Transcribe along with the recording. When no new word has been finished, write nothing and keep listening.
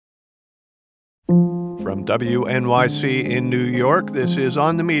From WNYC in New York, this is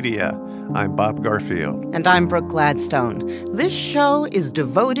On the Media. I'm Bob Garfield. And I'm Brooke Gladstone. This show is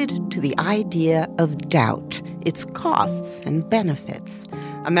devoted to the idea of doubt, its costs and benefits.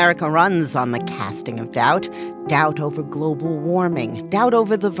 America runs on the casting of doubt. Doubt over global warming, doubt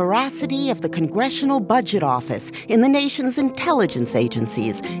over the veracity of the Congressional Budget Office, in the nation's intelligence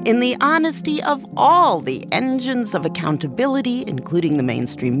agencies, in the honesty of all the engines of accountability, including the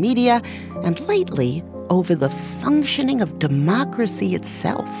mainstream media, and lately, over the functioning of democracy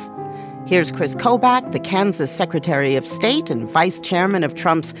itself. Here's Chris Kobach, the Kansas Secretary of State and Vice Chairman of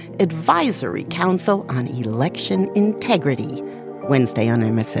Trump's Advisory Council on Election Integrity, Wednesday on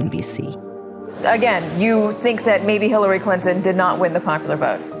MSNBC. Again, you think that maybe Hillary Clinton did not win the popular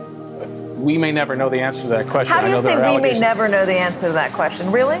vote? We may never know the answer to that question. How do you say we may never know the answer to that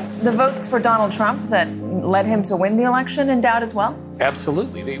question? Really? The votes for Donald Trump that led him to win the election in doubt as well?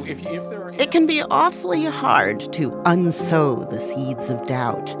 Absolutely. It can be awfully hard to unsow the seeds of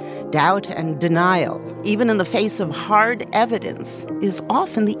doubt and denial, even in the face of hard evidence, is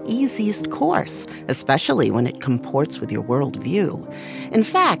often the easiest course, especially when it comports with your worldview. In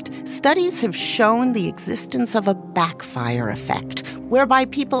fact, studies have shown the existence of a backfire effect, whereby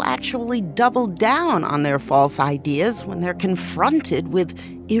people actually double down on their false ideas when they're confronted with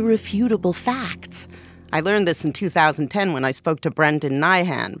irrefutable facts. I learned this in 2010 when I spoke to Brendan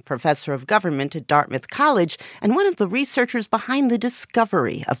Nyhan, professor of government at Dartmouth College and one of the researchers behind the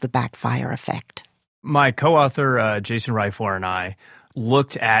discovery of the backfire effect. My co-author, Jason Reifler, and I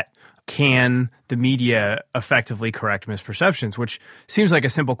looked at can the media effectively correct misperceptions, which seems like a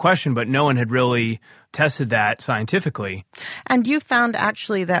simple question, but no one had really tested that scientifically. And you found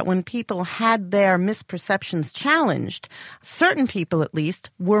actually that when people had their misperceptions challenged, certain people at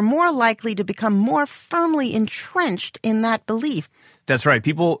least were more likely to become more firmly entrenched in that belief. That's right.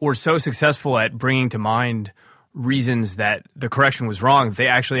 People were so successful at bringing to mind reasons that the correction was wrong, they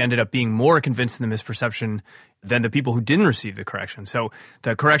actually ended up being more convinced in the misperception than the people who didn't receive the correction. So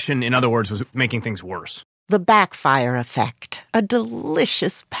the correction, in other words, was making things worse. The backfire effect, a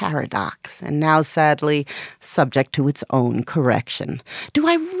delicious paradox, and now, sadly, subject to its own correction. Do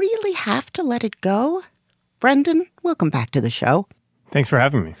I really have to let it go? Brendan, welcome back to the show. Thanks for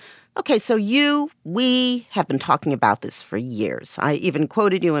having me. Okay, so we have been talking about this for years. I even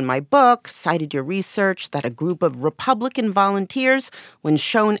quoted you in my book, cited your research that a group of Republican volunteers, when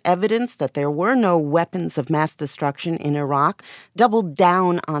shown evidence that there were no weapons of mass destruction in Iraq, doubled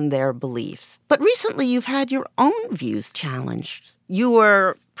down on their beliefs. But recently you've had your own views challenged. You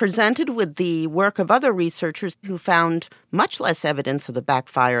were presented with the work of other researchers who found much less evidence of the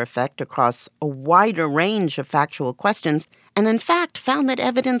backfire effect across a wider range of factual questions, and in fact found that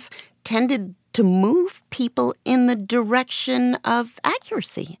evidence tended to move people in the direction of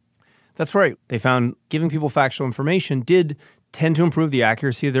accuracy. That's right. They found giving people factual information did tend to improve the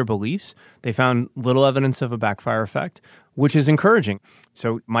accuracy of their beliefs. They found little evidence of a backfire effect, which is encouraging.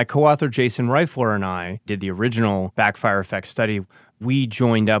 So my co-author Jason Reifler and I did the original backfire effect study. We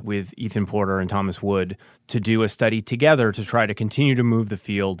joined up with Ethan Porter and Thomas Wood to do a study together to try to continue to move the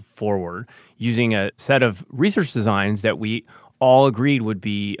field forward using a set of research designs that we all agreed would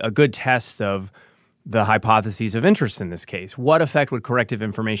be a good test of the hypotheses of interest in this case. What effect would corrective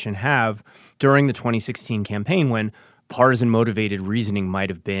information have during the 2016 campaign when partisan-motivated reasoning might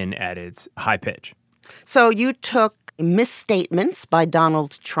have been at its high pitch? So you took misstatements by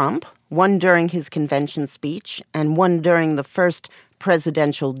Donald Trump, one during his convention speech and one during the first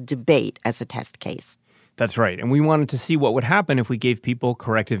presidential debate as a test case. That's right. And we wanted to see what would happen if we gave people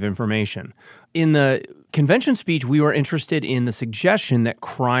corrective information. In the convention speech, we were interested in the suggestion that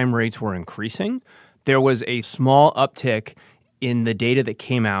crime rates were increasing. There was a small uptick in the data that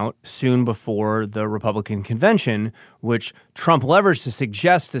came out soon before the Republican convention, which Trump leveraged to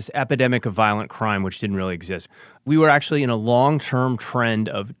suggest this epidemic of violent crime, which didn't really exist. We were actually in a long-term trend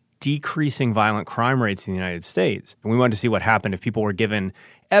of decreasing violent crime rates in the United States. And we wanted to see what happened if people were given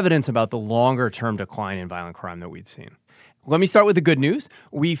evidence about the longer-term decline in violent crime that we'd seen. Let me start with the good news.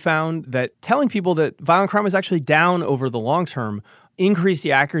 We found that telling people that violent crime was actually down over the long term increased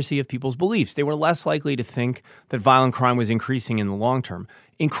the accuracy of people's beliefs. They were less likely to think that violent crime was increasing in the long term,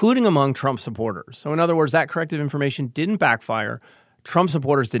 including among Trump supporters. So in other words, that corrective information didn't backfire. Trump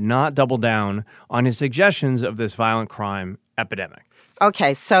supporters did not double down on his suggestions of this violent crime epidemic.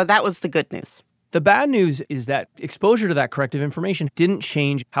 Okay, so that was the good news. The bad news is that exposure to that corrective information didn't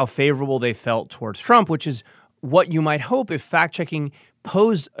change how favorable they felt towards Trump, which is what you might hope if fact-checking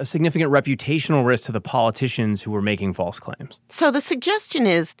posed a significant reputational risk to the politicians who were making false claims. So the suggestion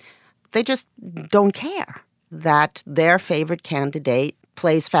is they just don't care that their favorite candidate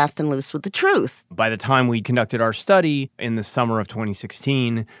plays fast and loose with the truth. By the time we conducted our study in the summer of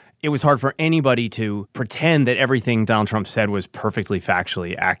 2016, it was hard for anybody to pretend that everything Donald Trump said was perfectly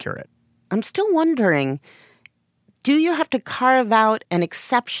factually accurate. I'm still wondering, do you have to carve out an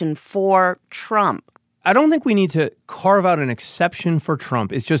exception for Trump? I don't think we need to carve out an exception for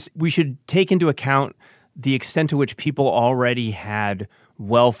Trump. It's just we should take into account the extent to which people already had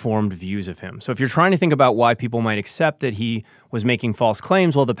well-formed views of him. So if you're trying to think about why people might accept that he was making false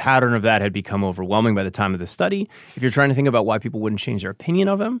claims, well, the pattern of that had become overwhelming by the time of the study. If you're trying to think about why people wouldn't change their opinion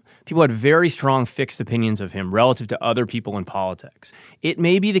of him, people had very strong fixed opinions of him relative to other people in politics. It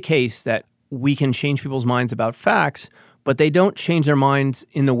may be the case that we can change people's minds about facts, but they don't change their minds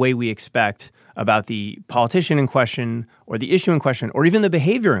in the way we expect about the politician in question or the issue in question or even the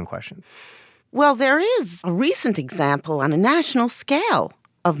behavior in question. Well, there is a recent example on a national scale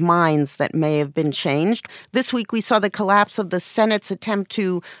of minds that may have been changed. This week we saw the collapse of the Senate's attempt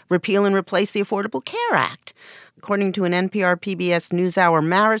to repeal and replace the Affordable Care Act. According to an NPR PBS NewsHour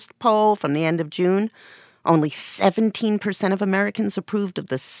Marist poll from the end of June, only 17% of Americans approved of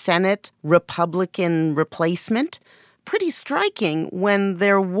the Senate Republican replacement. Pretty striking when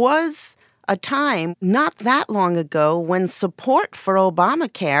there was a time not that long ago when support for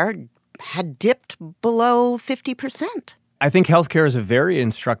Obamacare had dipped below 50%. I think healthcare is a very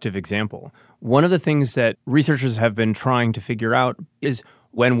instructive example. One of the things that researchers have been trying to figure out is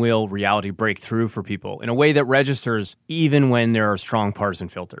when will reality break through for people in a way that registers even when there are strong partisan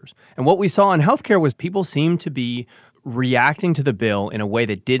filters. And what we saw in healthcare was people seemed to be reacting to the bill in a way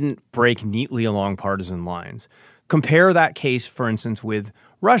that didn't break neatly along partisan lines. Compare that case, for instance, with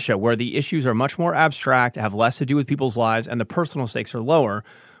Russia, where the issues are much more abstract, have less to do with people's lives, and the personal stakes are lower.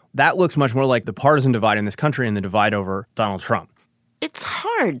 That looks much more like the partisan divide in this country and the divide over Donald Trump. It's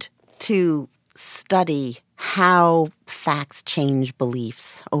hard to study how facts change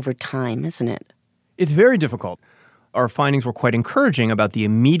beliefs over time, isn't it? It's very difficult. Our findings were quite encouraging about the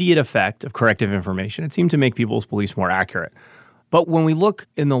immediate effect of corrective information. It seemed to make people's beliefs more accurate. But when we look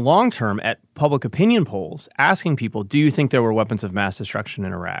in the long term at public opinion polls, asking people, do you think there were weapons of mass destruction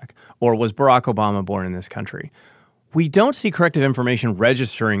in Iraq? Or was Barack Obama born in this country? We don't see corrective information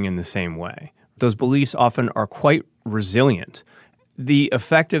registering in the same way. Those beliefs often are quite resilient. The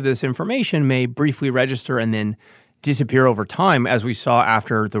effect of this information may briefly register and then disappear over time, as we saw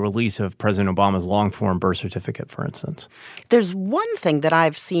after the release of President Obama's long-form birth certificate, for instance. There's one thing that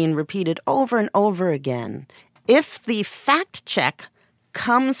I've seen repeated over and over again. If the fact check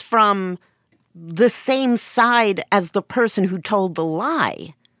comes from the same side as the person who told the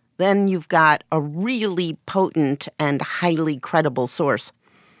lie, then you've got a really potent and highly credible source.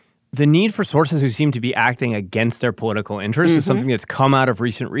 The need for sources who seem to be acting against their political interests is something that's come out of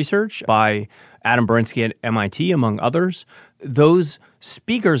recent research by Adam Berinsky at MIT, among others. Those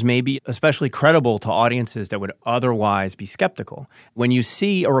speakers may be especially credible to audiences that would otherwise be skeptical. When you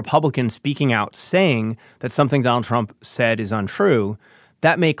see a Republican speaking out saying that something Donald Trump said is untrue,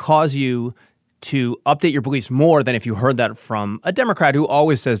 that may cause you to update your beliefs more than if you heard that from a Democrat who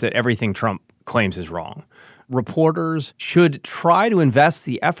always says that everything Trump claims is wrong. Reporters should try to invest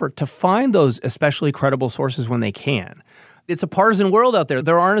the effort to find those especially credible sources when they can. It's a partisan world out there.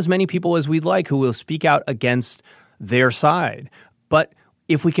 There aren't as many people as we'd like who will speak out against their side. But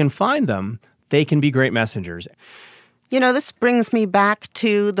if we can find them, they can be great messengers. You know, this brings me back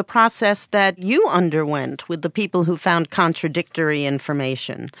to the process that you underwent with the people who found contradictory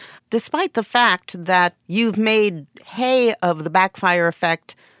information. Despite the fact that you've made hay of the backfire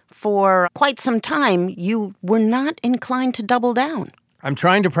effect for quite some time, you were not inclined to double down. I'm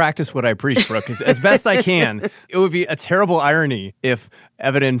trying to practice what I preach, Brooke, as best I can. It would be a terrible irony if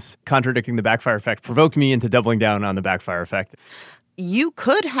evidence contradicting the backfire effect provoked me into doubling down on the backfire effect. You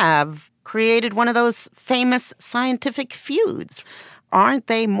could have created one of those famous scientific feuds. Aren't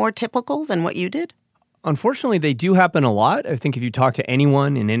they more typical than what you did? Unfortunately, they do happen a lot. I think if you talk to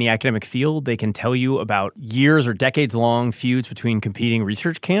anyone in any academic field, they can tell you about years or decades-long feuds between competing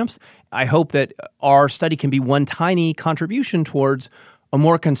research camps. I hope that our study can be one tiny contribution towards a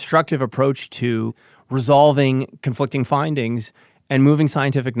more constructive approach to resolving conflicting findings and moving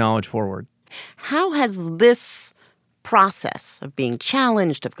scientific knowledge forward. How has this process of being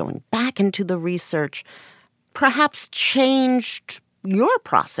challenged, of going back into the research, perhaps changed your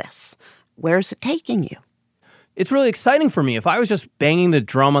process? Where is it taking you? It's really exciting for me. If I was just banging the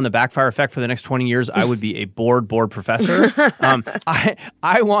drum on the backfire effect for the next 20 years, I would be a bored professor.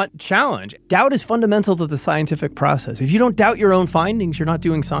 I want challenge. Doubt is fundamental to the scientific process. If you don't doubt your own findings, you're not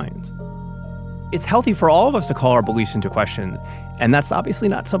doing science. It's healthy for all of us to call our beliefs into question, and that's obviously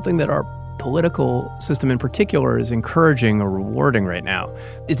not something that our political system in particular is encouraging or rewarding right now.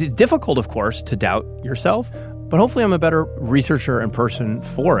 It's difficult, of course, to doubt yourself, but hopefully I'm a better researcher and person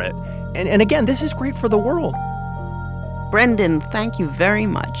for it. And again, this is great for the world. Brendan, thank you very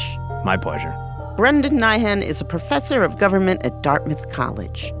much. My pleasure. Brendan Nyhan is a professor of government at Dartmouth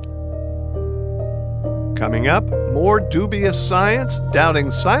College. Coming up, more dubious science,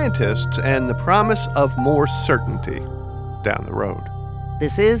 doubting scientists, and the promise of more certainty down the road.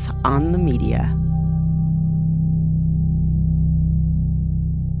 This is On the Media.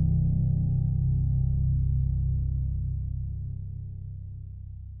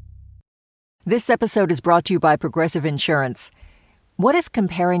 This episode is brought to you by Progressive Insurance. What if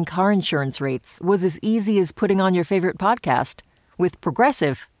comparing car insurance rates was as easy as putting on your favorite podcast? With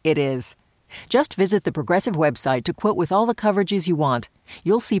Progressive, it is. Just visit the Progressive website to quote with all the coverages you want.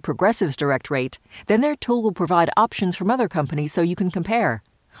 You'll see Progressive's direct rate. Then their tool will provide options from other companies so you can compare.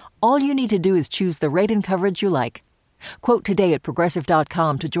 All you need to do is choose the rate and coverage you like. Quote today at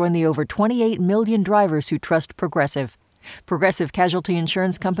Progressive.com to join the over 28 million drivers who trust Progressive. Progressive Casualty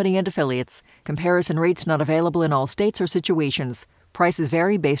Insurance Company and Affiliates. Comparison rates not available in all states or situations. Prices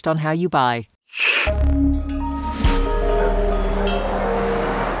vary based on how you buy.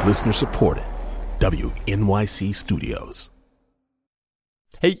 Listener supported. WNYC Studios.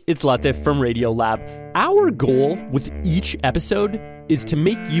 Hey, it's Latif from Radiolab. Our goal with each episode is to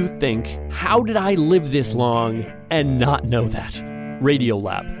make you think, how did I live this long and not know that?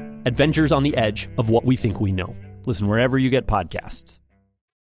 Radiolab. Adventures on the edge of what we think we know. Listen wherever you get podcasts.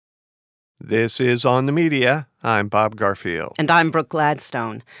 This is On the Media. I'm Bob Garfield. And I'm Brooke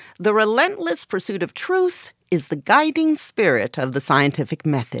Gladstone. The relentless pursuit of truth is the guiding spirit of the scientific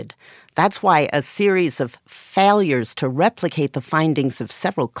method. That's why a series of failures to replicate the findings of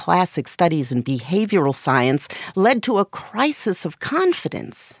several classic studies in behavioral science led to a crisis of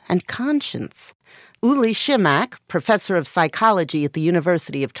confidence and conscience. Uli Shimak, professor of psychology at the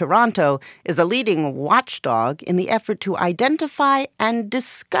University of Toronto, is a leading watchdog in the effort to identify and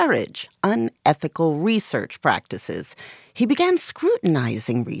discourage unethical research practices. He began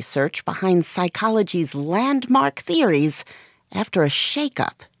scrutinizing research behind psychology's landmark theories after a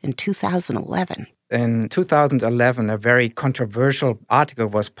shakeup in 2011. In 2011, a very controversial article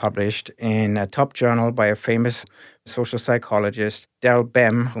was published in a top journal by a famous social psychologist, Daryl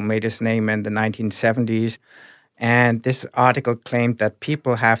Bem, who made his name in the 1970s. And this article claimed that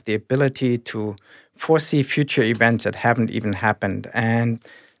people have the ability to foresee future events that haven't even happened, and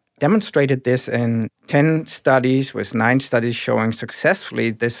demonstrated this in 10 studies, with 9 studies showing successfully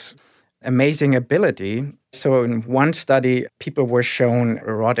this amazing ability. So in one study, people were shown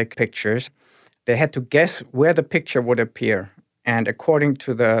erotic pictures. They had to guess where the picture would appear. And according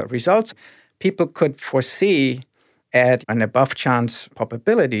to the results, people could foresee at an above chance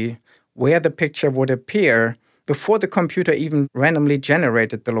probability where the picture would appear before the computer even randomly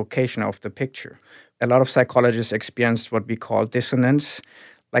generated the location of the picture. A lot of psychologists experienced what we call dissonance,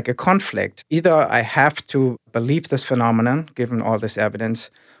 like a conflict. Either I have to believe this phenomenon, given all this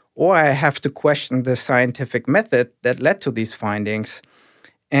evidence, or I have to question the scientific method that led to these findings.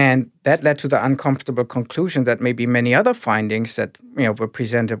 And that led to the uncomfortable conclusion that maybe many other findings that were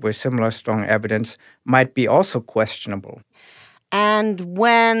presented with similar strong evidence might be also questionable. And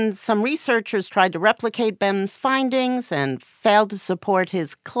when some researchers tried to replicate Bem's findings and failed to support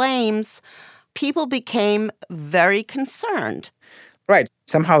his claims, people became very concerned. Right.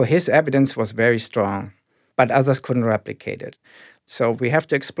 Somehow his evidence was very strong, but others couldn't replicate it. So we have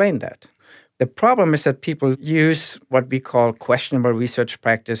to explain that. The problem is that people use what we call questionable research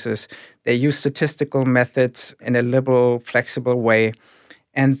practices. They use statistical methods in a liberal, flexible way,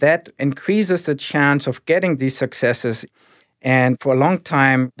 and that increases the chance of getting these successes. And for a long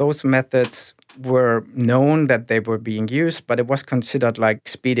time, those methods were known that they were being used, but it was considered like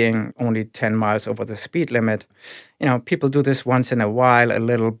speeding only 10 miles over the speed limit. People do this once in a while, a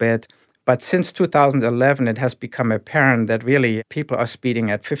little bit. But since 2011, it has become apparent that really people are speeding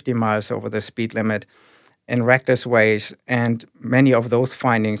at 50 miles over the speed limit in reckless ways. And many of those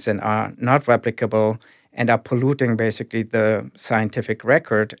findings then are not replicable and are polluting basically the scientific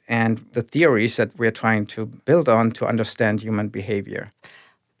record and the theories that we're trying to build on to understand human behavior.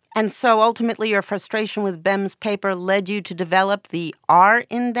 And so ultimately your frustration with Bem's paper led you to develop the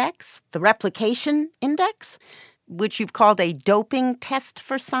R-index, the replication index, which you've called a doping test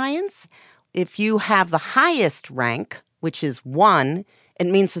for science. If you have the highest rank, which is 1, it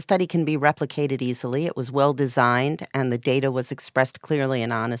means the study can be replicated easily. It was well designed, and the data was expressed clearly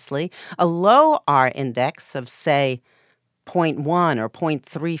and honestly. A low R index of, say, 0.1 or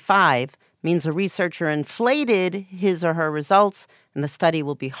 0.35 means a researcher inflated his or her results, and the study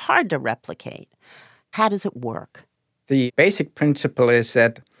will be hard to replicate. How does it work? The basic principle is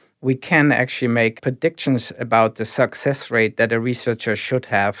that we can actually make predictions about the success rate that a researcher should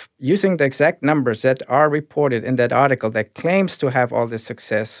have using the exact numbers that are reported in that article that claims to have all this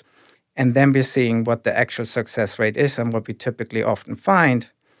success. And then we're seeing what the actual success rate is. And what we typically often find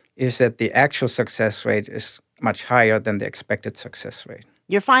is that the actual success rate is much higher than the expected success rate.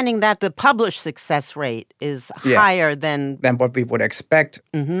 You're finding that the published success rate is higher than what we would expect.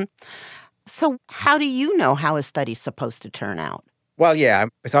 Mm-hmm. So how do you know how a study's supposed to turn out? Well, yeah,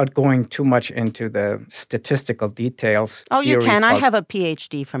 without going too much into the statistical details. Oh, you can. I have a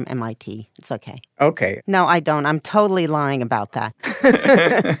PhD from MIT. It's okay. Okay. No, I don't. I'm totally lying about that.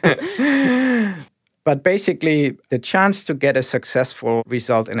 But basically, the chance to get a successful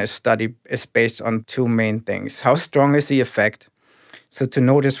result in a study is based on two main things. How strong is the effect? So to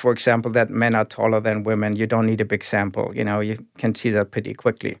notice, for example, that men are taller than women, you don't need a big sample. You can see that pretty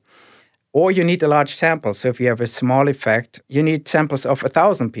quickly. Or you need a large sample. So if you have a small effect, you need samples of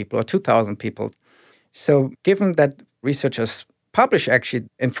 1,000 people or 2,000 people. So given that researchers publish actually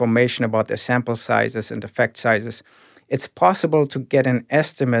information about their sample sizes and effect sizes, it's possible to get an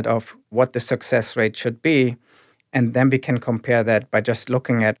estimate of what the success rate should be. And then we can compare that by just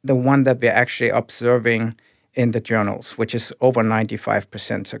looking at the one that we're actually observing in the journals, which is over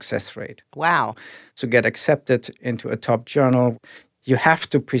 95% success rate. Wow. To get accepted into a top journal, you have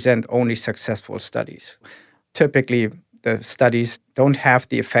to present only successful studies. Typically, the studies don't have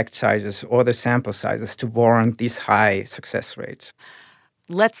the effect sizes or the sample sizes to warrant these high success rates.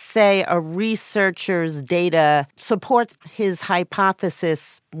 Let's say a researcher's data supports his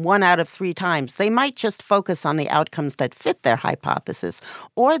hypothesis 1 out of 3 times. They might just focus on the outcomes that fit their hypothesis,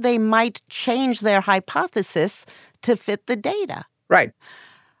 or they might change their hypothesis to fit the data. Right.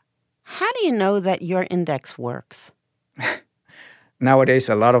 How do you know that your index works? Nowadays,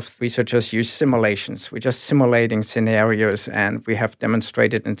 a lot of researchers use simulations. We're just simulating scenarios, and we have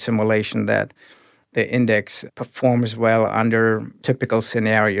demonstrated in simulation that the index performs well under typical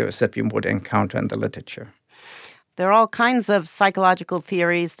scenarios that we would encounter in the literature. There are all kinds of psychological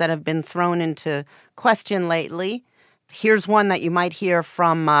theories that have been thrown into question lately. Here's one that you might hear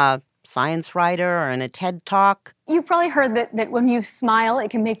from a science writer or in a TED Talk. You've probably heard that when you smile,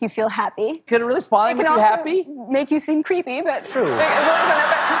 it can make you feel happy. Can it really smile make you happy? Make you seem creepy, but... True.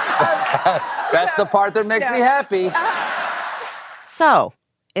 That's the part that makes me happy. So,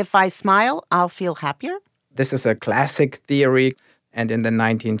 if I smile, I'll feel happier? This is a classic theory. And in the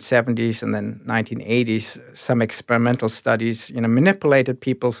 1970s and then 1980s, some experimental studies, manipulated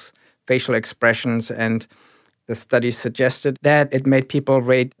people's facial expressions, and the studies suggested that it made people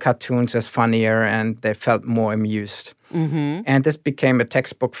rate cartoons as funnier and they felt more amused. Mm-hmm. And this became a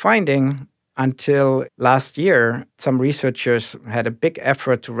textbook finding until last year. Some researchers had a big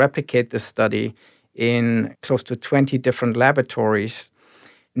effort to replicate this study in close to 20 different laboratories.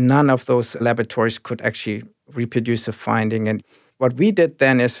 None of those laboratories could actually reproduce the finding. And what we did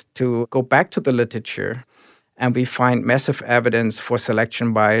then is to go back to the literature, and we find massive evidence for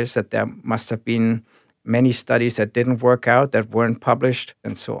selection bias, that there must have been many studies that didn't work out, that weren't published,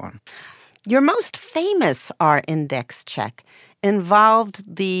 and so on. Your most famous R-index check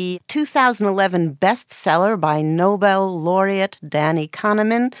involved the 2011 bestseller by Nobel laureate Danny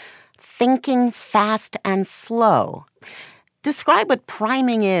Kahneman, Thinking Fast and Slow. Describe what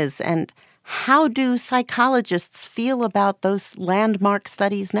priming is, and how do psychologists feel about those landmark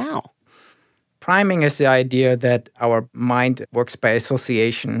studies now? Priming is the idea that our mind works by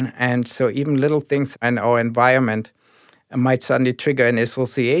association, and so even little things in our environment might suddenly trigger an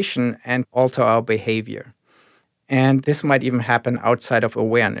association and alter our behavior. And this might even happen outside of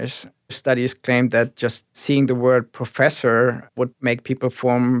awareness. Studies claim that just seeing the word professor would make people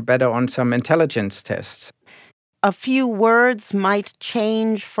perform better on some intelligence tests. A few words might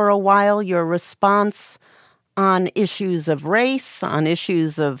change for a while your response on issues of race, on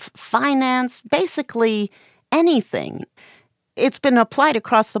issues of finance, basically anything. It's been applied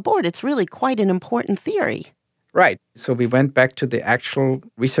across the board. It's really quite an important theory. Right. So we went back to the actual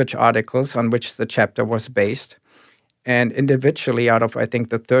research articles on which the chapter was based. And individually, out of, I think,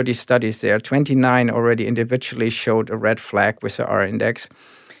 the 30 studies there, 29 already individually showed a red flag with the R-index.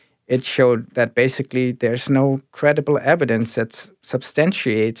 It showed that basically there's no credible evidence that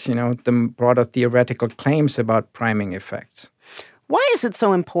substantiates, the broader theoretical claims about priming effects. Why is it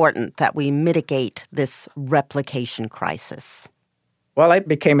so important that we mitigate this replication crisis? Well, I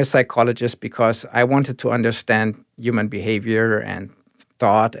became a psychologist because I wanted to understand human behavior and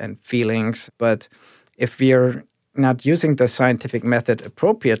thought and feelings. But if we're not using the scientific method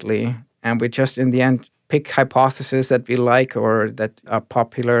appropriately, And we just, in the end, pick hypotheses that we like or that are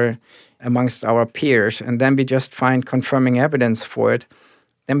popular amongst our peers, and then we just find confirming evidence for it,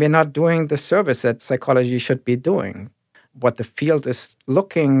 then we're not doing the service that psychology should be doing. What the field is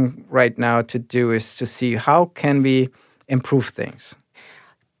looking right now to do is to see how can we improve things.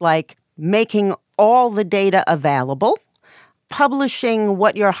 Like making all the data available, publishing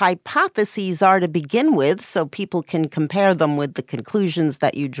what your hypotheses are to begin with so people can compare them with the conclusions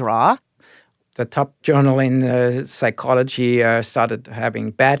that you draw. The top journal in psychology started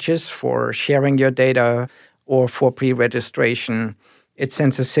having badges for sharing your data or for pre-registration. It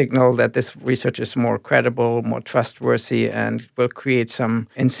sends a signal that this research is more credible, more trustworthy, and will create some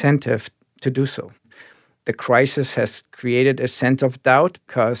incentive to do so. The crisis has created a sense of doubt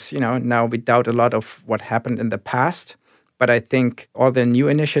because, now we doubt a lot of what happened in the past. But I think all the new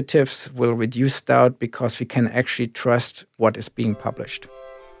initiatives will reduce doubt because we can actually trust what is being published.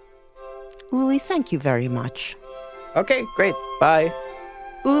 Uli, thank you very much. Okay, great. Bye.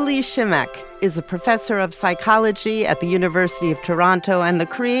 Uli Šimek is a professor of psychology at the University of Toronto and the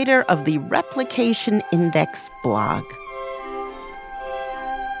creator of the Replication Index blog.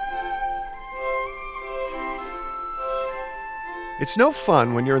 It's no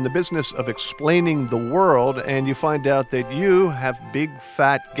fun when you're in the business of explaining the world and you find out that you have big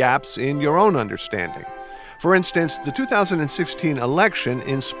fat gaps in your own understanding. For instance, the 2016 election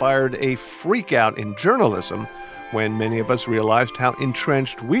inspired a freak-out in journalism when many of us realized how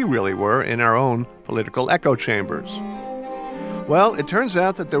entrenched we really were in our own political echo chambers. Well, it turns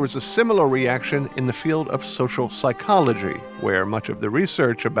out that there was a similar reaction in the field of social psychology, where much of the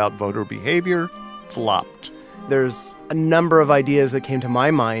research about voter behavior flopped. There's a number of ideas that came to my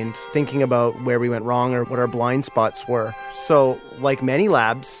mind thinking about where we went wrong or what our blind spots were. So, like many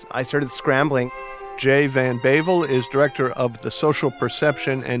labs, I started scrambling. Jay Van Bavel is director of the Social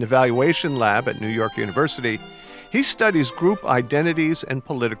Perception and Evaluation Lab at New York University. He studies group identities and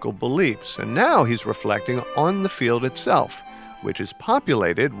political beliefs, and now he's reflecting on the field itself, which is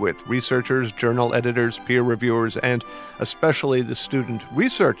populated with researchers, journal editors, peer reviewers, and especially the student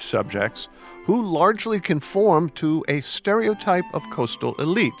research subjects who largely conform to a stereotype of coastal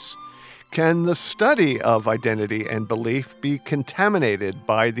elites. Can the study of identity and belief be contaminated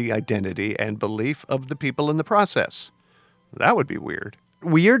by the identity and belief of the people in the process? That would be weird.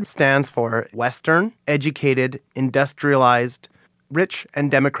 WEIRD stands for Western, Educated, Industrialized, Rich,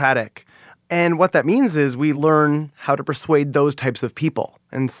 and Democratic. And what that means is we learn how to persuade those types of people.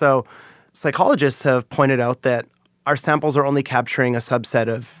 And so psychologists have pointed out that our samples are only capturing a subset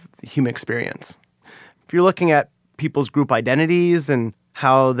of the human experience. If you're looking at people's group identities and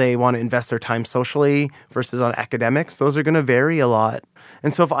how they want to invest their time socially versus on academics, those are going to vary a lot.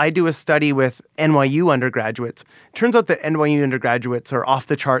 And so if I do a study with NYU undergraduates, it turns out that NYU undergraduates are off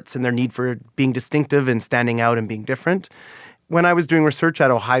the charts in their need for being distinctive and standing out and being different. When I was doing research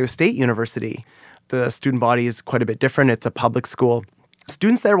at Ohio State University, the student body is quite a bit different. It's a public school.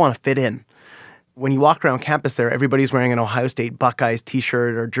 Students there want to fit in. When you walk around campus there, everybody's wearing an Ohio State Buckeyes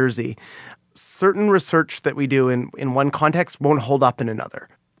t-shirt or jersey. Certain research that we do in one context won't hold up in another.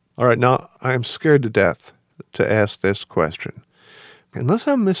 All right, now I'm scared to death to ask this question. Unless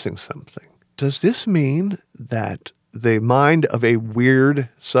I'm missing something, does this mean that the mind of a weird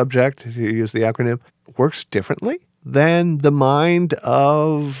subject, to use the acronym, works differently than the mind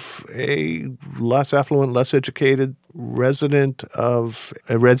of a less affluent, less educated resident of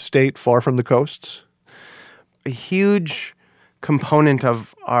a red state far from the coasts? A huge component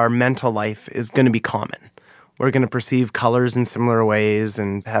of our mental life is going to be common. We're going to perceive colors in similar ways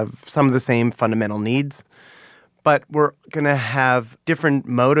and have some of the same fundamental needs. But we're going to have different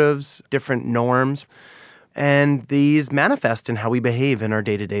motives, different norms, and these manifest in how we behave in our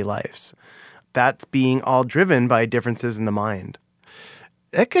day-to-day lives. That's being all driven by differences in the mind.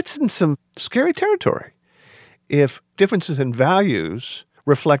 That gets in some scary territory. If differences in values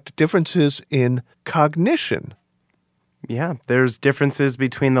reflect differences in cognition. Yeah, there's differences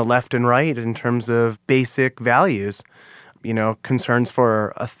between the left and right in terms of basic values. Concerns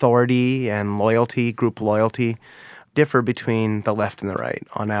for authority and loyalty, group loyalty, differ between the left and the right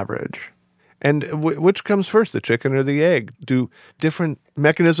on average. And which comes first, the chicken or the egg? Do different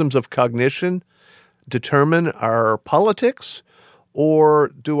mechanisms of cognition determine our politics, or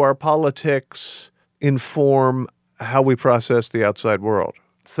do our politics inform how we process the outside world?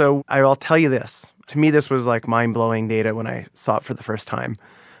 So I'll tell you this. To me, this was like mind-blowing data when I saw it for the first time.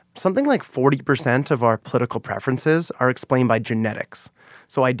 Something like 40% of our political preferences are explained by genetics.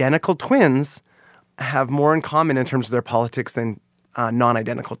 So identical twins have more in common in terms of their politics than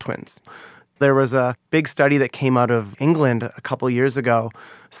non-identical twins. There was a big study that came out of England a couple years ago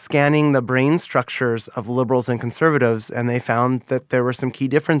scanning the brain structures of liberals and conservatives, and they found that there were some key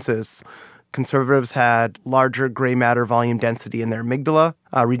differences. Conservatives had larger gray matter volume density in their amygdala,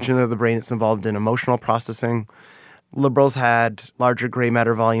 a region of the brain that's involved in emotional processing. Liberals had larger gray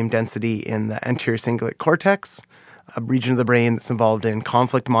matter volume density in the anterior cingulate cortex, a region of the brain that's involved in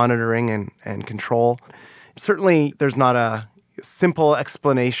conflict monitoring and control. Certainly, there's not a simple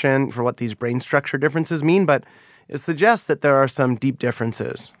explanation for what these brain structure differences mean, but it suggests that there are some deep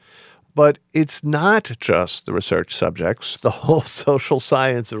differences. But it's not just the research subjects. The whole social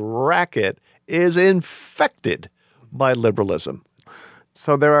science racket is infected by liberalism.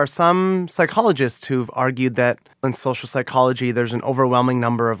 So there are some psychologists who've argued that in social psychology, there's an overwhelming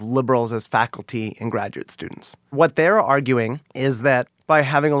number of liberals as faculty and graduate students. What they're arguing is that by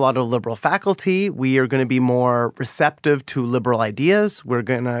having a lot of liberal faculty, we are going to be more receptive to liberal ideas. We're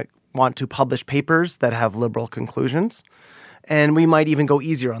going to want to publish papers that have liberal conclusions. And we might even go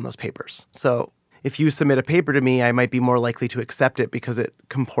easier on those papers. So if you submit a paper to me, I might be more likely to accept it because it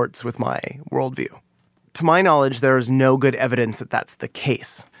comports with my worldview. To my knowledge, there is no good evidence that that's the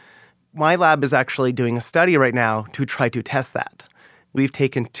case. My lab is actually doing a study right now to try to test that. We've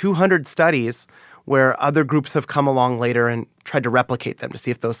taken 200 studies where other groups have come along later and tried to replicate them to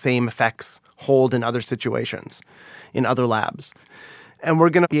see if those same effects hold in other situations, in other labs. And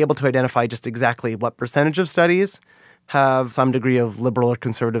we're going to be able to identify just exactly what percentage of studies have some degree of liberal or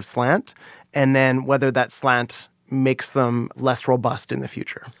conservative slant, and then whether that slant makes them less robust in the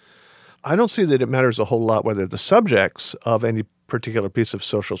future. I don't see that it matters a whole lot whether the subjects of any particular piece of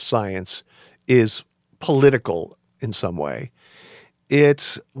social science is political in some way.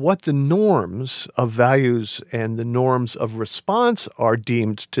 It's what the norms of values and the norms of response are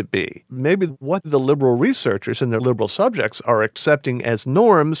deemed to be. Maybe what the liberal researchers and their liberal subjects are accepting as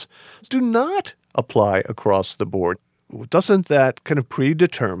norms do not apply across the board. Doesn't that kind of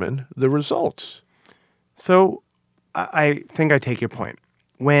predetermine the results? So I think I take your point.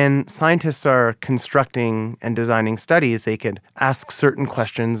 When scientists are constructing and designing studies, they could ask certain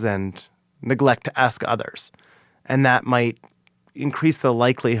questions and neglect to ask others. And that might increase the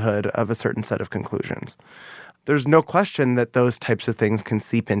likelihood of a certain set of conclusions. There's no question that those types of things can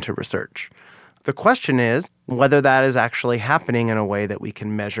seep into research. The question is whether that is actually happening in a way that we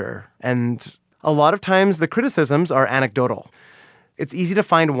can measure. And a lot of times the criticisms are anecdotal. It's easy to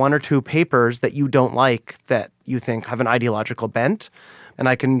find one or two papers that you don't like that you think have an ideological bent. And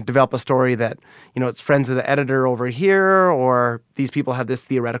I can develop a story that, it's friends of the editor over here, or these people have this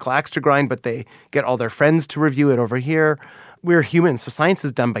theoretical axe to grind, but they get all their friends to review it over here. We're humans, so science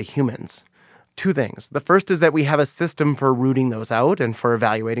is done by humans. Two things. The first is that we have a system for rooting those out and for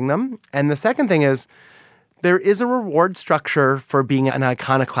evaluating them. And the second thing is there is a reward structure for being an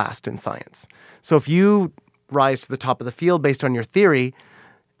iconoclast in science. So if you rise to the top of the field based on your theory,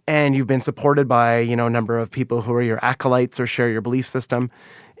 and you've been supported by, a number of people who are your acolytes or share your belief system,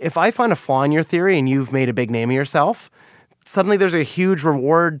 if I find a flaw in your theory and you've made a big name of yourself, suddenly there's a huge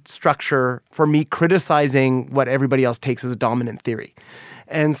reward structure for me criticizing what everybody else takes as a dominant theory.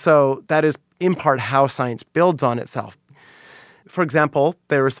 And so that is in part how science builds on itself. For example,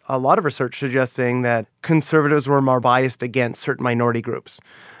 there was a lot of research suggesting that conservatives were more biased against certain minority groups.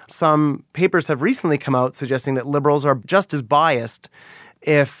 Some papers have recently come out suggesting that liberals are just as biased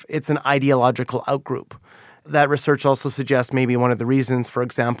if it's an ideological outgroup. That research also suggests maybe one of the reasons, for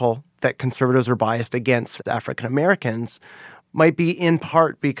example, that conservatives are biased against African Americans might be in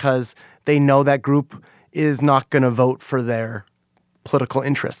part because they know that group is not going to vote for their political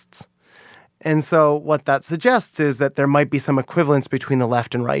interests. And so what that suggests is that there might be some equivalence between the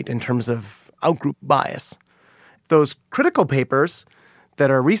left and right in terms of outgroup bias. Those critical papers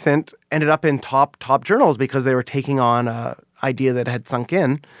that are recent ended up in top journals because they were taking on a idea that had sunk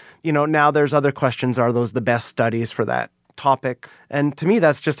in. Now there's other questions. Are those the best studies for that topic? And to me,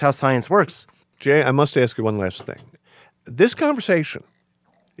 that's just how science works. Jay, I must ask you one last thing. This conversation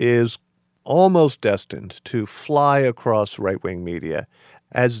is almost destined to fly across right-wing media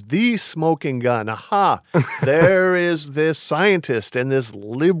as the smoking gun. Aha, there is this scientist and this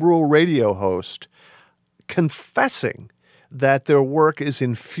liberal radio host confessing that their work is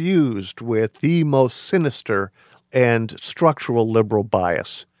infused with the most sinister and structural liberal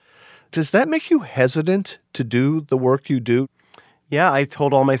bias. Does that make you hesitant to do the work you do? Yeah, I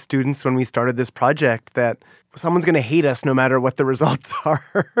told all my students when we started this project that someone's going to hate us no matter what the results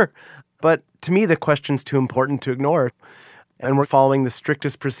are. But to me, the question's too important to ignore. And we're following the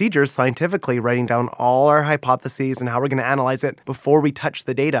strictest procedures scientifically, writing down all our hypotheses and how we're going to analyze it before we touch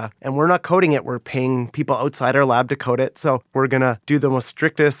the data. And we're not coding it. We're paying people outside our lab to code it. So we're going to do the most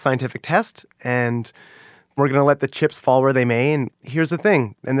strictest scientific test, and we're going to let the chips fall where they may. And here's the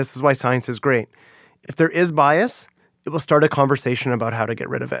thing, and this is why science is great. If there is bias, it will start a conversation about how to get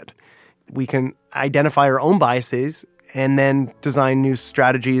rid of it. We can identify our own biases and then design new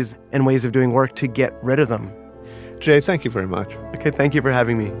strategies and ways of doing work to get rid of them. Jay, thank you very much. Okay, thank you for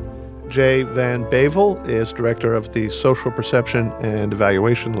having me. Jay Van Bavel is director of the Social Perception and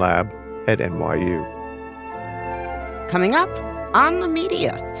Evaluation Lab at NYU. Coming up, On the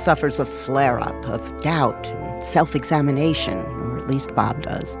Media suffers a flare-up of doubt and self-examination, or at least Bob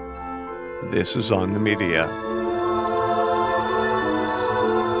does. This is On the Media.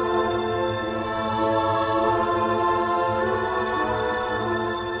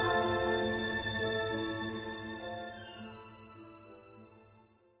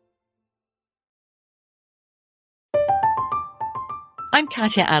 I'm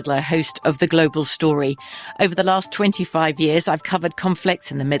Katya Adler, host of The Global Story. Over the last 25 years, I've covered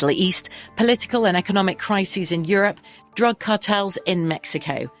conflicts in the Middle East, political and economic crises in Europe, drug cartels in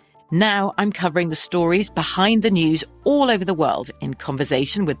Mexico. Now I'm covering the stories behind the news all over the world in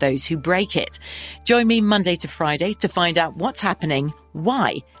conversation with those who break it. Join me Monday to Friday to find out what's happening,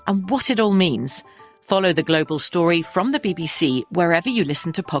 why, and what it all means. Follow The Global Story from the BBC wherever you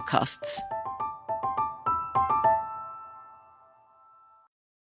listen to podcasts.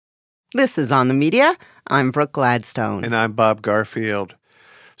 This is On the Media. I'm Brooke Gladstone. And I'm Bob Garfield.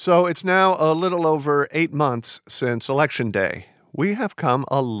 So it's now a little over 8 months since Election Day. We have come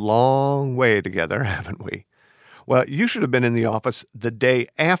a long way together, haven't we? Well, you should have been in the office the day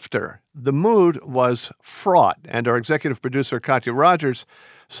after. The mood was fraught, and our executive producer, Katya Rogers,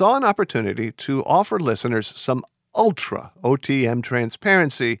 saw an opportunity to offer listeners some ultra OTM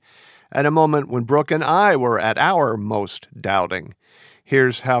transparency at a moment when Brooke and I were at our most doubting.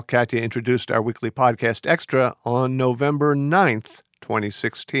 Here's how Katya introduced our weekly podcast extra on November 9th,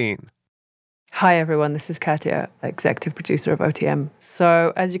 2016. Hi, everyone. This is Katya, executive producer of OTM.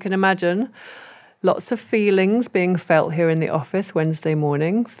 So, as you can imagine, lots of feelings being felt here in the office Wednesday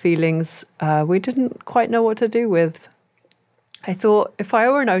morning. Feelings we didn't quite know what to do with. I thought, if I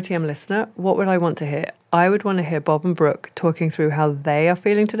were an OTM listener, what would I want to hear? I would want to hear Bob and Brooke talking through how they are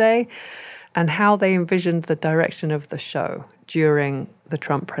feeling today and how they envisioned the direction of the show during the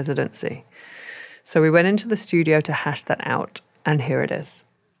Trump presidency. So we went into the studio to hash that out, and here it is.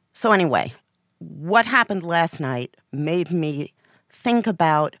 So anyway, what happened last night made me think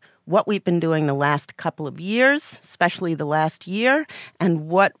about what we've been doing the last couple of years, especially the last year, and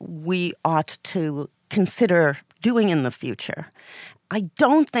what we ought to consider doing in the future. I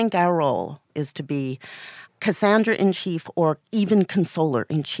don't think our role is to be Cassandra-in-chief or even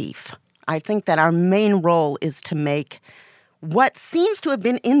consoler-in-chief. I think that our main role is to make what seems to have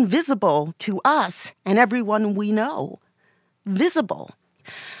been invisible to us and everyone we know visible.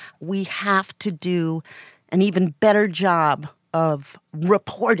 We have to do an even better job of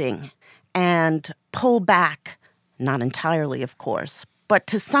reporting and pull back, not entirely, of course, but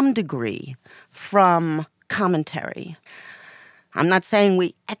to some degree from commentary. I'm not saying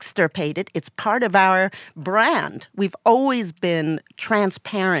we extirpate it. It's part of our brand. We've always been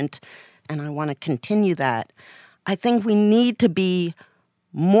transparent, and I want to continue that. I think we need to be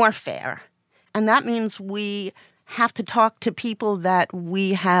more fair, and that means we have to talk to people that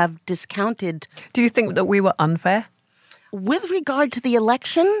we have discounted. Do you think that we were unfair? With regard to the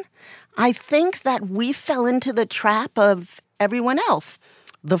election, I think that we fell into the trap of everyone else.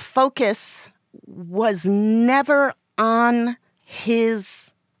 The focus was never on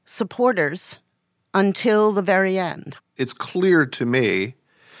his supporters until the very end. It's clear to me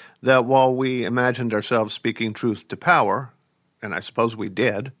that while we imagined ourselves speaking truth to power, and I suppose we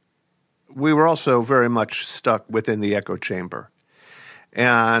did, we were also very much stuck within the echo chamber.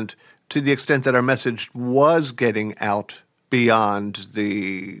 And to the extent that our message was getting out beyond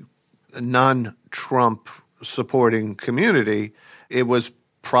the non-Trump supporting community, it was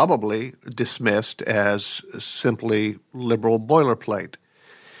probably dismissed as simply liberal boilerplate.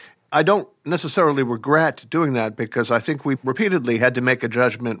 I don't necessarily regret doing that because I think we repeatedly had to make a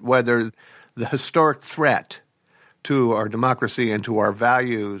judgment whether the historic threat to our democracy and to our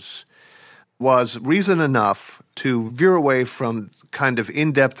values was reason enough to veer away from kind of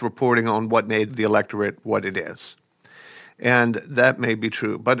in-depth reporting on what made the electorate what it is. And that may be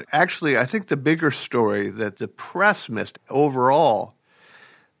true. But actually, I think the bigger story that the press missed overall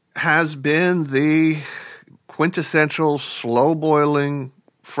has been the quintessential slow-boiling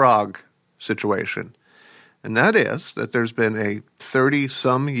frog situation. And that is that there's been a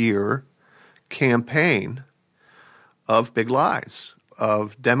 30-some-year campaign of big lies,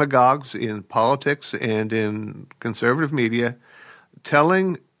 of demagogues in politics and in conservative media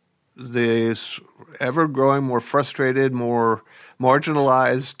telling this ever-growing, more frustrated, more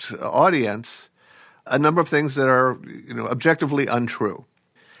marginalized audience a number of things that are, objectively untrue.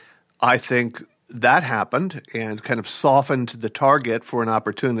 I think that happened and kind of softened the target for an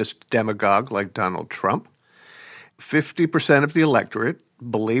opportunist demagogue like Donald Trump. 50% of the electorate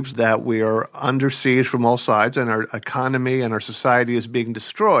believes that we are under siege from all sides and our economy and our society is being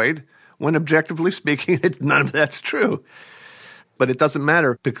destroyed, when objectively speaking, none of that's true. But it doesn't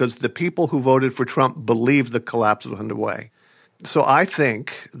matter because the people who voted for Trump believe the collapse was underway. So I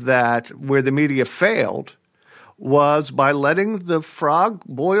think that where the media failed was by letting the frog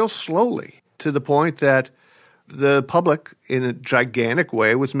boil slowly to the point that the public, in a gigantic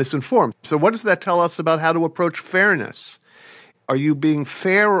way, was misinformed. So what does that tell us about how to approach fairness? Are you being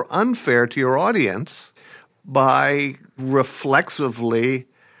fair or unfair to your audience by reflexively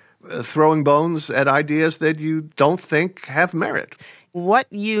throwing bones at ideas that you don't think have merit? What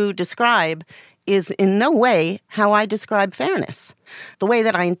you describe is in no way how I describe fairness. The way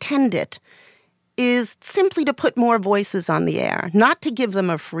that I intend it is simply to put more voices on the air, not to give them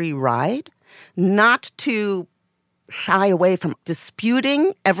a free ride, not to shy away from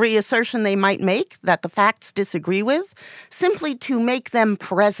disputing every assertion they might make that the facts disagree with, simply to make them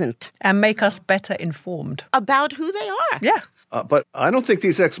present. And make us better informed. About who they are. Yeah. But I don't think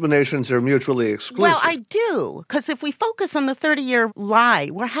these explanations are mutually exclusive. Well, I do, because if we focus on the 30-year lie,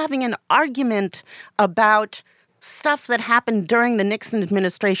 we're having an argument about stuff that happened during the Nixon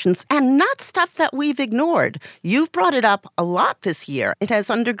administrations and not stuff that we've ignored. You've brought it up a lot this year. It has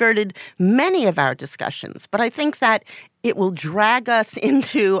undergirded many of our discussions. But I think that it will drag us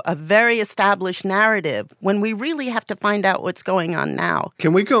into a very established narrative when we really have to find out what's going on now.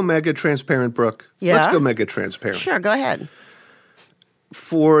 Can we go mega transparent, Brooke? Yeah. Let's go mega transparent. Sure, go ahead.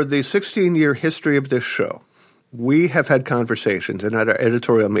 For the 16-year history of this show, we have had conversations in our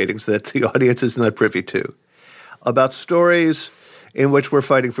editorial meetings that the audience is not privy to about stories in which we're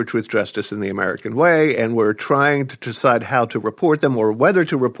fighting for truth, justice, in the American way, and we're trying to decide how to report them or whether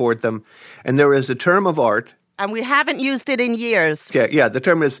to report them. And there is a term of art. And we haven't used it in years. Yeah, the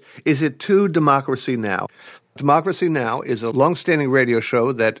term is it to Democracy Now? Democracy Now! Is a longstanding radio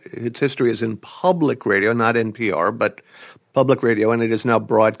show that its history is in public radio, not NPR, but public radio, and it is now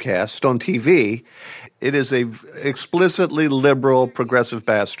broadcast on TV. It is a explicitly liberal, progressive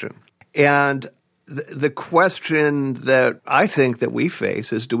bastion. And the question that I think that we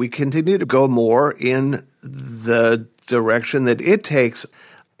face is, do we continue to go more in the direction that it takes,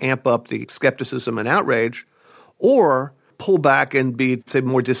 amp up the skepticism and outrage, or pull back and be, say,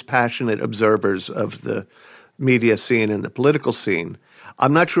 more dispassionate observers of the media scene and the political scene?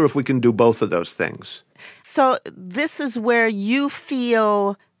 I'm not sure if we can do both of those things. So this is where you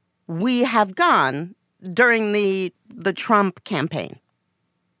feel we have gone during the Trump campaign.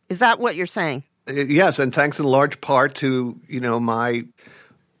 Is that what you're saying? Yes, and thanks in large part to, my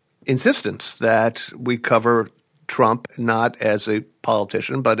insistence that we cover Trump not as a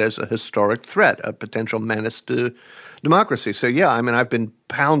politician, but as a historic threat, a potential menace to democracy. So, yeah, I've been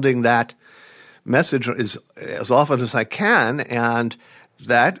pounding that message as often as I can, and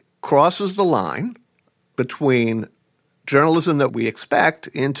that crosses the line between journalism that we expect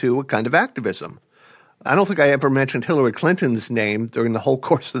into a kind of activism. I don't think I ever mentioned Hillary Clinton's name during the whole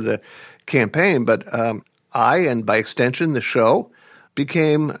course of the campaign, but I, and by extension the show,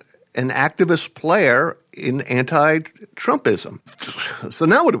 became an activist player in anti-Trumpism. So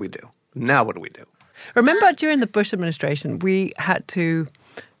now what do we do? Remember during the Bush administration, we had to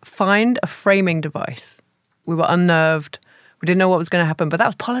find a framing device. We were unnerved. We didn't know what was going to happen, but that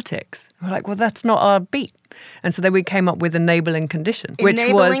was politics. We're like, well, that's not our beat. And so then we came up with enabling condition, which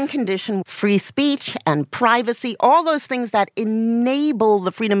enabling condition, free speech and privacy, all those things that enable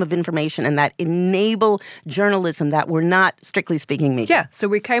the freedom of information and that enable journalism that were not, strictly speaking, media. Yeah, so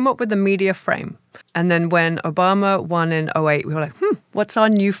we came up with the media frame. And then when Obama won in 2008, we were like, what's our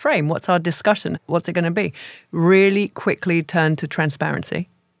new frame? What's our discussion? What's it going to be? Really quickly turned to transparency,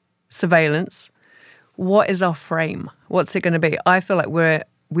 surveillance. What is our frame? What's it going to be? I feel like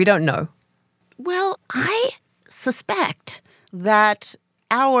we don't know. Well, I suspect that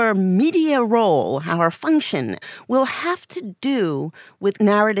our media role, our function, will have to do with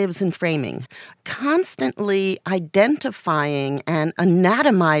narratives and framing, constantly identifying and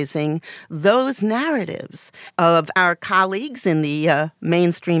anatomizing those narratives of our colleagues in the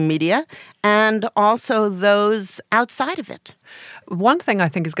mainstream media and also those outside of it. One thing I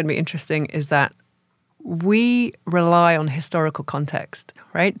think is going to be interesting is that we rely on historical context,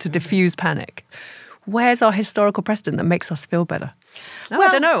 right, to diffuse panic. Where's our historical precedent that makes us feel better? No, well,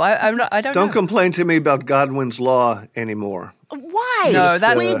 I don't know. I don't know. Don't complain to me about Godwin's law anymore. Why?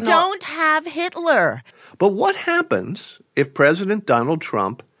 No, we don't have Hitler. But what happens if President Donald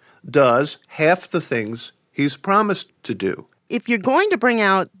Trump does half the things he's promised to do? If you're going to bring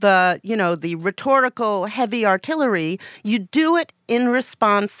out the rhetorical heavy artillery, you do it in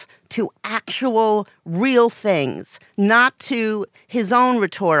response to actual real things, not to his own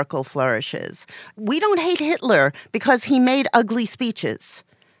rhetorical flourishes. We don't hate Hitler because he made ugly speeches.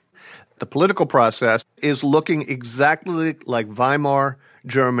 The political process is looking exactly like Weimar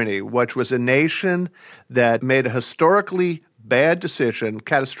Germany, which was a nation that made a historically bad decision,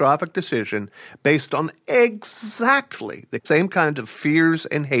 catastrophic decision, based on exactly the same kind of fears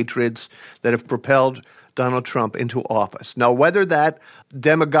and hatreds that have propelled Donald Trump into office. Now, whether that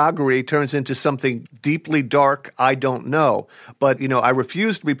demagoguery turns into something deeply dark, I don't know. But, I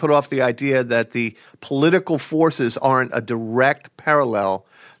refuse to be put off the idea that the political forces aren't a direct parallel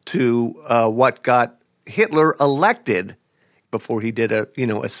to what got Hitler elected before he did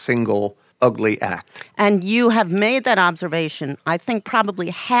a single ugly act. And you have made that observation, I think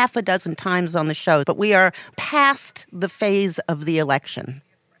probably half a dozen times on the show, but we are past the phase of the election.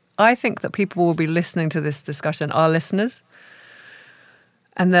 I think that people will be listening to this discussion, our listeners,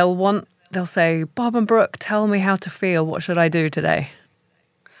 and they'll say, Bob and Brooke, tell me how to feel. What should I do today?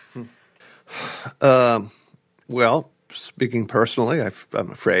 Well, speaking personally,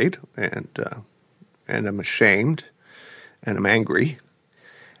 I'm afraid, and I'm ashamed, and I'm angry.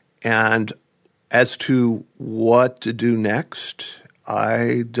 And as to what to do next,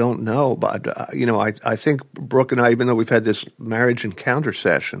 I don't know. But, I think Brooke and I, even though we've had this marriage encounter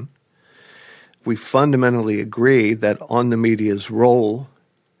session, we fundamentally agree that on the media's role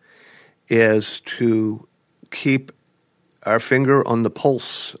is to keep our finger on the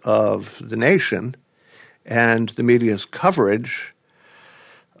pulse of the nation and the media's coverage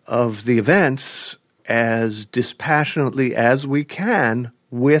of the events as dispassionately as we can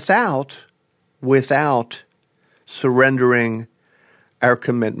without surrendering our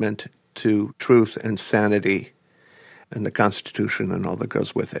commitment to truth and sanity and the Constitution and all that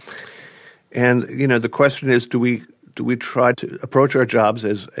goes with it. And, the question is, do we try to approach our jobs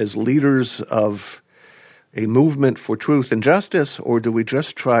as leaders of a movement for truth and justice, or do we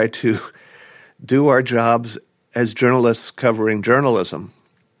just try to do our jobs as journalists covering journalism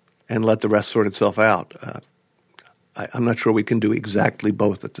and let the rest sort itself out? I'm not sure we can do exactly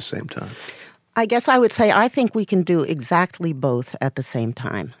both at the same time. I guess I would say I think we can do exactly both at the same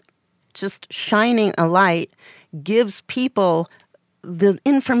time. Just shining a light gives people the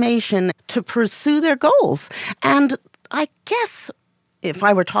information to pursue their goals. And I guess if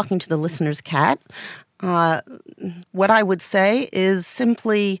I were talking to the listener's cat, what I would say is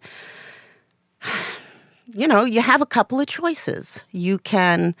simply, you have a couple of choices. You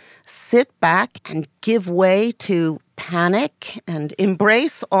can sit back and give way to panic and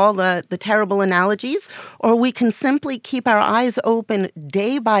embrace all the terrible analogies, or we can simply keep our eyes open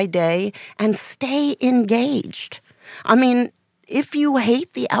day by day and stay engaged. I mean, if you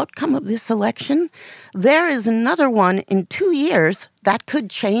hate the outcome of this election, there is another one in 2 years that could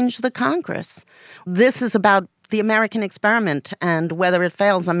change the Congress. This is about the American experiment and whether it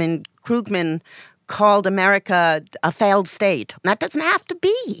fails. I mean, Krugman called America a failed state. That doesn't have to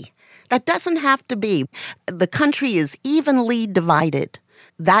be. That doesn't have to be. The country is evenly divided.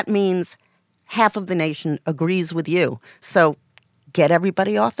 That means half of the nation agrees with you. So get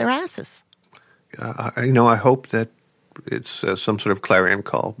everybody off their asses. I hope that it's some sort of clarion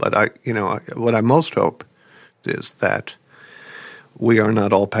call. But what I most hope is that we are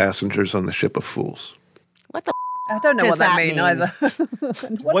not all passengers on the ship of fools. What the I don't know what that means either.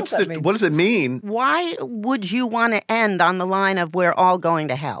 What does it mean? Why would you want to end on the line of we're all going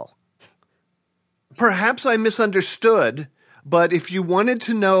to hell? Perhaps I misunderstood, but if you wanted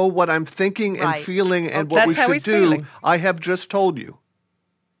to know what I'm thinking and feeling and what we should do, I have just told you.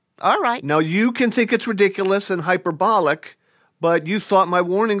 All right. Now, you can think it's ridiculous and hyperbolic, but you thought my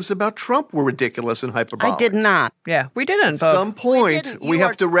warnings about Trump were ridiculous and hyperbolic. I did not. Yeah, we didn't. At some point, we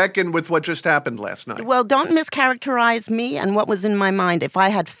have to reckon with what just happened last night. Well, don't mischaracterize me and what was in my mind. If I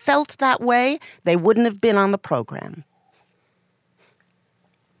had felt that way, they wouldn't have been on the program.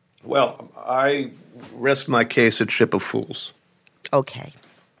 Well, I rest my case at Ship of Fools. Okay.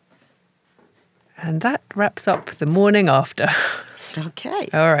 And that wraps up the morning after. Okay.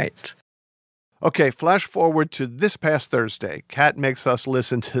 All right. Okay, flash forward to this past Thursday. Kat makes us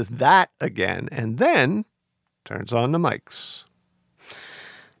listen to that again and then turns on the mics.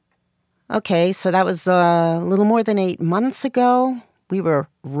 Okay, so that was a little more than 8 months ago. We were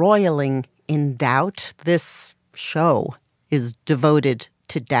roiling in doubt. This show is devoted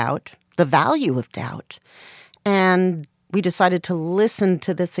to doubt, the value of doubt. And we decided to listen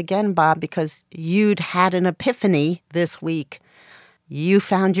to this again, Bob, because you'd had an epiphany this week. You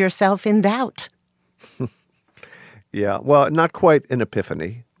found yourself in doubt. Yeah, well, not quite an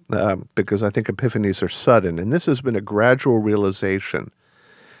epiphany, because I think epiphanies are sudden. And this has been a gradual realization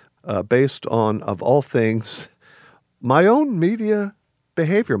based on, of all things, my own media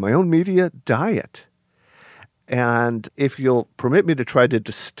behavior, my own media diet. And if you'll permit me to try to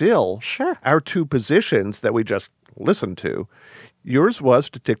distill our two positions that we just listened to, yours was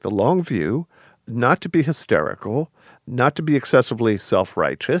to take the long view, not to be hysterical, not to be excessively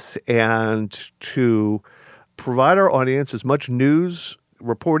self-righteous, and to provide our audience as much news,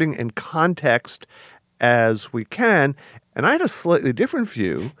 reporting, and context as we can. And I had a slightly different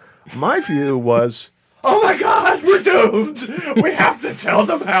view. My view was, oh my God, we're doomed. We have to tell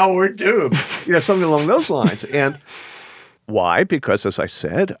them how we're doomed. Something along those lines. And why? Because, as I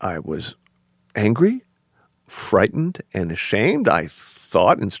said, I was angry, frightened, and ashamed. I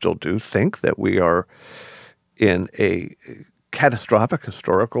thought, and still do think, that we are in a catastrophic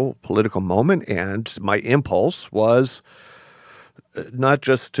historical political moment. And my impulse was not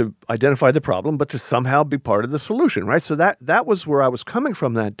just to identify the problem, but to somehow be part of the solution, right? So that was where I was coming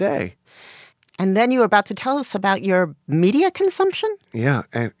from that day. And then you were about to tell us about your media consumption? Yeah.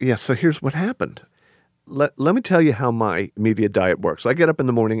 So here's what happened. Let me tell you how my media diet works. I get up in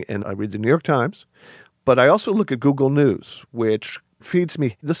the morning and I read the New York Times, but I also look at Google News, which feeds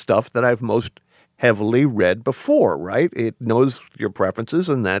me the stuff that I've most heavily read before, right? It knows your preferences,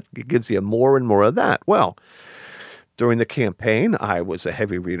 and that gives you more and more of that. Well, during the campaign, I was a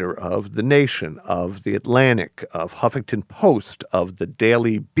heavy reader of The Nation, of The Atlantic, of Huffington Post, of The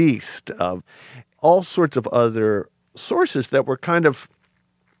Daily Beast, of all sorts of other sources that were kind of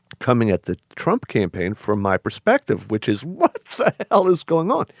coming at the Trump campaign from my perspective, which is, what the hell is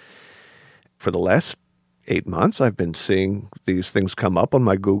going on? For the last 8 months, I've been seeing these things come up on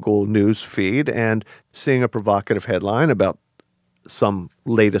my Google News feed and seeing a provocative headline about some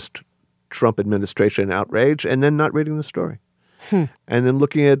latest Trump administration outrage, and then not reading the story. And then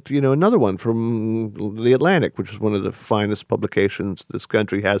looking at, another one from The Atlantic, which is one of the finest publications this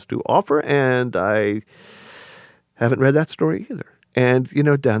country has to offer, and I haven't read that story either. And,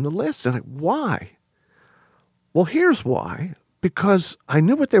 down the list, and why? Well, here's why. Because I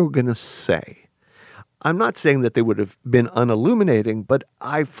knew what they were going to say. I'm not saying that they would have been unilluminating, but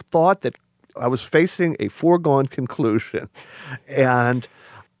I thought that I was facing a foregone conclusion. And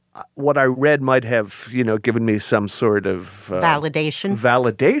what I read might have, given me some sort of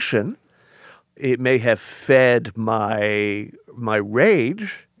validation. It may have fed my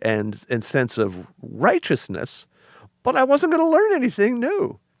rage and sense of righteousness, but I wasn't going to learn anything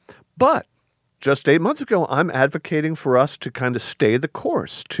new. But just 8 months ago, I'm advocating for us to kind of stay the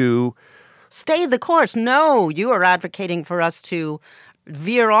course, Stay the course? No, you are advocating for us to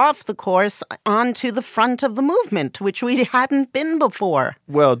veer off the course onto the front of the movement, which we hadn't been before.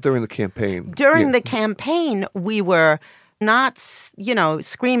 Well, during the campaign. During the campaign, we were not,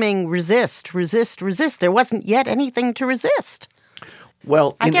 screaming, resist, resist, resist. There wasn't yet anything to resist.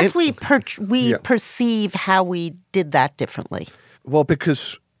 Well, I guess we perceive how we did that differently. Well,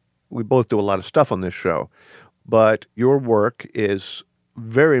 because we both do a lot of stuff on this show, but your work is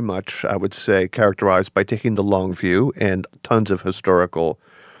very much, I would say, characterized by taking the long view and tons of historical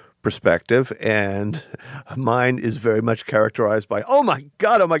perspective. And mine is very much characterized by, oh my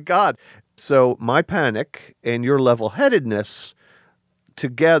God. So my panic and your level-headedness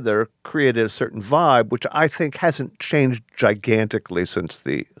together created a certain vibe, which I think hasn't changed gigantically since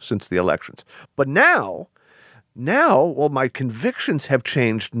the elections. But now, well, my convictions have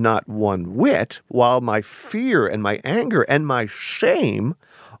changed not one whit, while my fear and my anger and my shame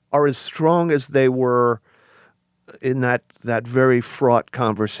are as strong as they were in that very fraught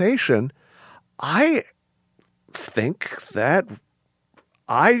conversation. I think that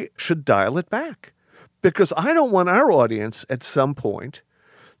I should dial it back, because I don't want our audience at some point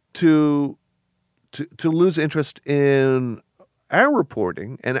to lose interest in our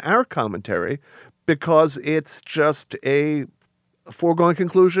reporting and our commentary, because it's just a foregone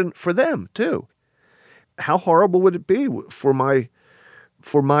conclusion for them too. How horrible would it be for my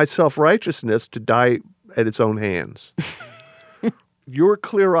self-righteousness to die at its own hands? Your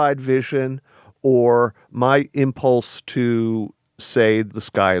clear-eyed vision or my impulse to say the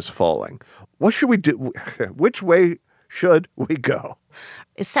sky is falling. What should we do? Which way should we go?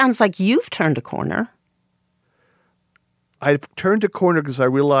 It sounds like you've turned a corner. I've turned a corner because I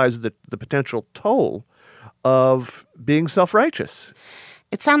realized that the potential toll of being self-righteous.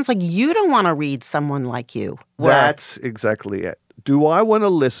 It sounds like you don't want to read someone like you. That's exactly it. Do I want to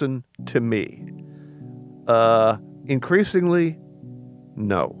listen to me? Increasingly,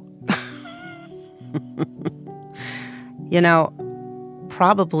 no. You know,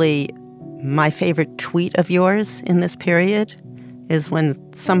 probably my favorite tweet of yours in this period is when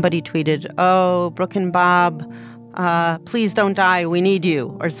somebody tweeted, "Oh, Brooke and Bob, please don't die, we need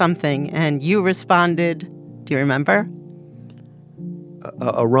you," or something. And you responded, do you remember?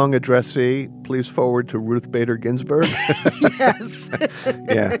 A wrong addressee, please forward to Ruth Bader Ginsburg. Yes.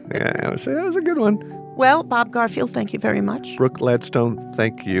 Yeah, that was a good one. Well, Bob Garfield, thank you very much. Brooke Gladstone,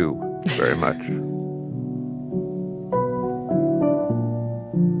 thank you very much.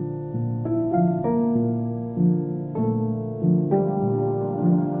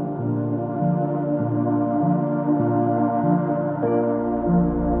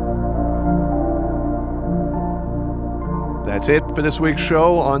 That's it for this week's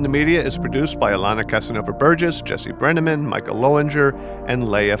show. On the Media is produced by Alana Casanova-Burgess, Jesse Brenneman, Michael Lowinger, and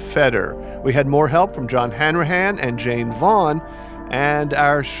Leah Feder. We had more help from John Hanrahan and Jane Vaughn, and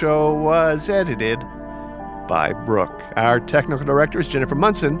our show was edited by Brooke. Our technical director is Jennifer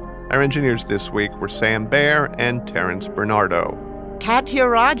Munson. Our engineers this week were Sam Baer and Terrence Bernardo. Katya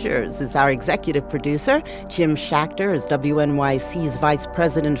Rogers is our executive producer. Jim Schachter is WNYC's vice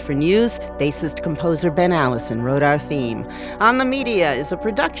president for news. Bassist composer Ben Allison wrote our theme. On the Media is a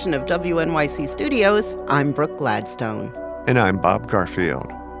production of WNYC Studios. I'm Brooke Gladstone. And I'm Bob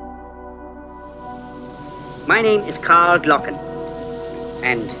Garfield. My name is Carl Glocken,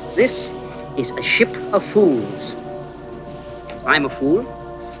 and this is a ship of fools. I'm a fool,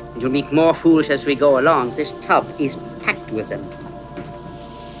 and you'll meet more fools as we go along. This tub is packed with them.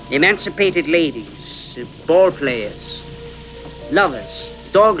 Emancipated ladies, ball players, lovers,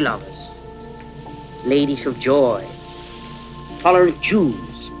 dog lovers, ladies of joy, tolerant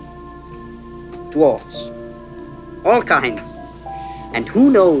Jews, dwarfs, all kinds. And who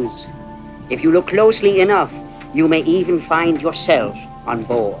knows, if you look closely enough, you may even find yourself on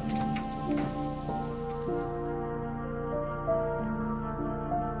board.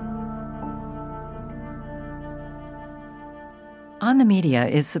 On the Media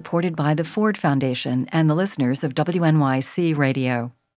is supported by the Ford Foundation and the listeners of WNYC Radio.